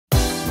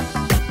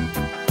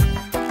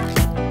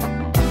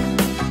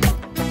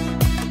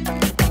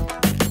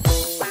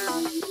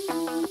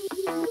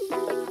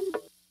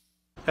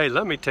Hey,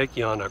 let me take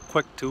you on a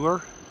quick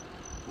tour.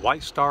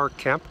 White Star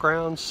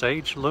Campground,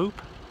 Sage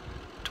Loop,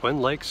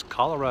 Twin Lakes,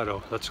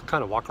 Colorado. Let's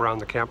kind of walk around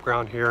the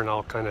campground here and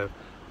I'll kind of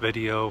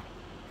video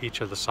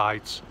each of the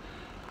sites.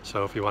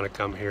 So if you want to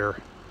come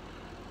here,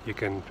 you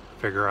can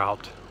figure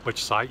out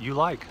which site you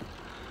like.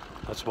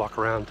 Let's walk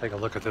around and take a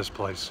look at this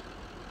place.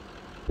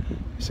 You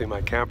see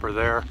my camper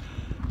there?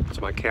 It's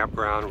my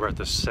campground. We're at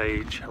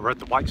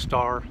the White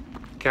Star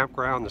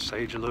Campground, the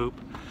Sage Loop.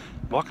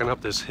 Walking up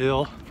this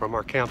hill from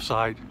our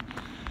campsite.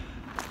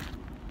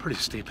 Pretty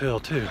steep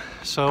hill too.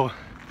 So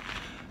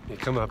you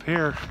come up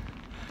here,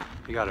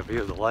 you got a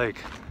view of the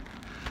lake,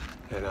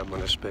 and I'm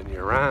going to spin you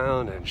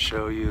around and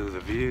show you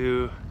the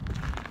view.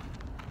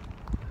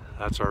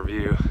 That's our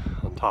view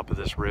on top of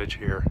this ridge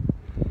here.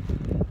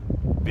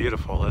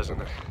 Beautiful,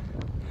 isn't it?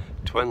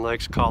 Twin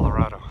Lakes,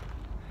 Colorado.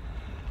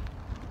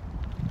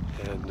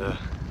 And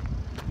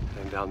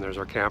down there's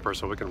our camper,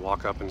 so we can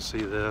walk up and see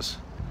this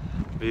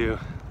view.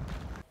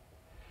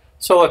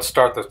 So let's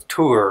start the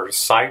tour.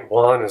 Site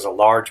 1 is a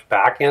large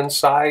back-end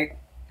site.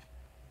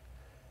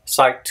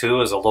 Site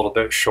 2 is a little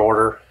bit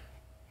shorter.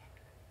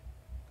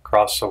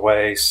 Across the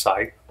way,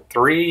 Site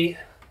 3.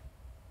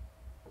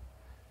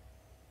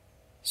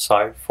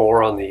 Site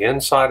 4 on the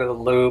inside of the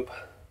loop.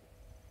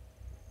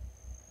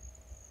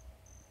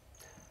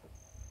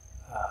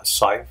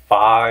 Site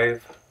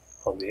 5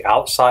 on the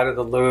outside of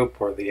the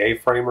loop where the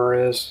A-framer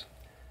is.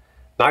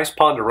 Nice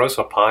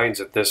ponderosa pines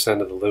at this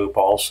end of the loop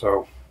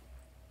also.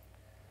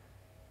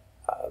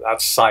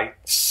 That's Site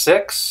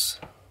 6.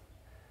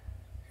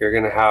 You're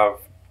going to have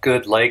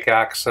good lake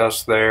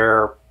access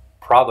there.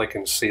 Probably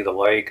can see the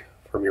lake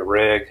from your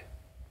rig.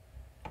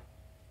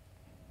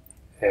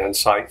 And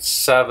Site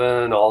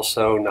 7,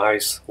 also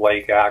nice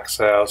lake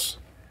access.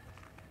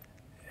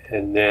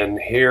 And then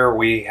here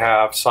we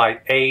have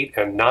Site 8,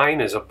 and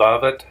 9 is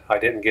above it. I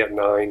didn't get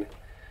 9.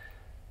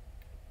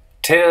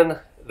 10,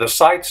 the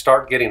sites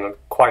start getting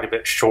quite a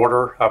bit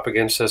shorter up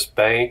against this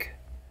bank.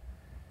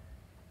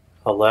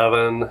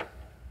 11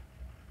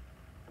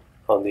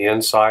 on the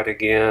inside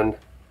again.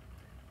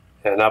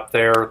 And up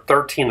there,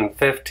 13 and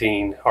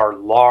 15 are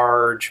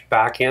large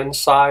back-end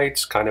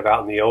sites, kind of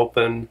out in the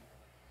open.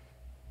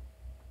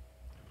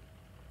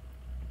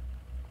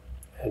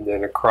 And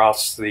then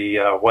across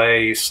the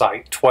way,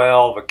 Site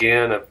 12,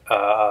 again,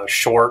 a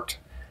short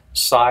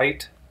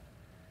site.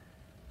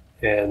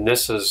 And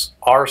this is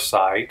our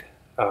site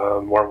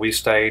where we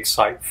stayed,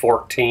 Site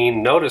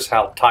 14. Notice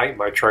how tight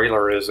my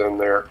trailer is in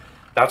there.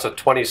 That's a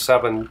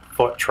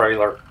 27-foot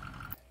trailer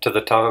to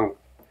the tongue.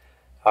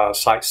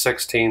 Site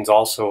 16 is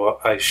also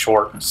a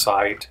short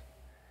site.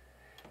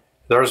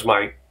 There's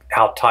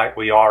how tight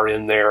we are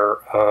in there.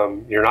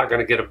 You're not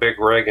going to get a big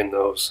rig in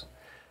those.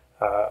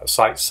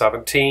 Site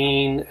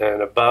 17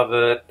 and above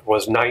it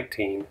was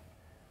 19.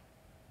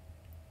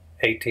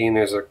 18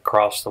 is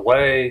across the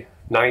way.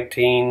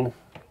 19.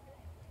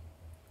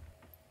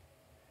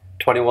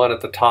 21 at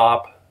the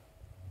top.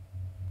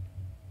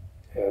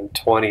 And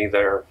 20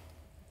 there.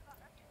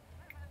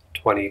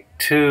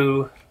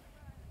 22.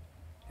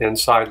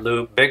 Inside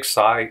loop, big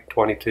site,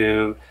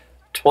 22.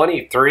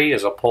 23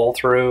 is a pull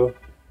through.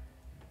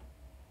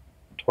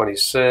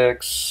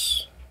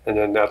 26. And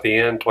then at the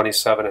end,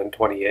 27 and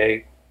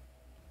 28.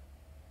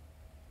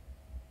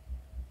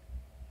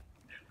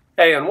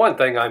 Hey, and one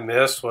thing I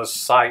missed was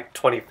Site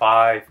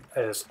 25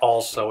 is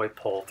also a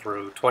pull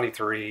through.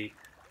 23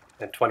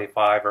 and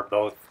 25 are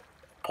both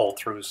pull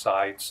through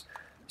sites.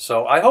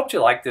 So I hope you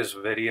like this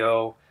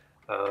video.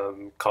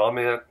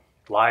 Comment,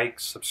 like,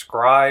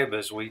 subscribe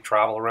as we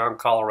travel around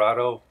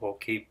Colorado. We'll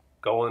keep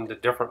going to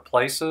different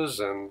places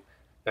and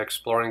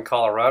exploring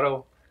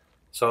Colorado.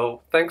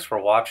 So thanks for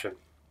watching.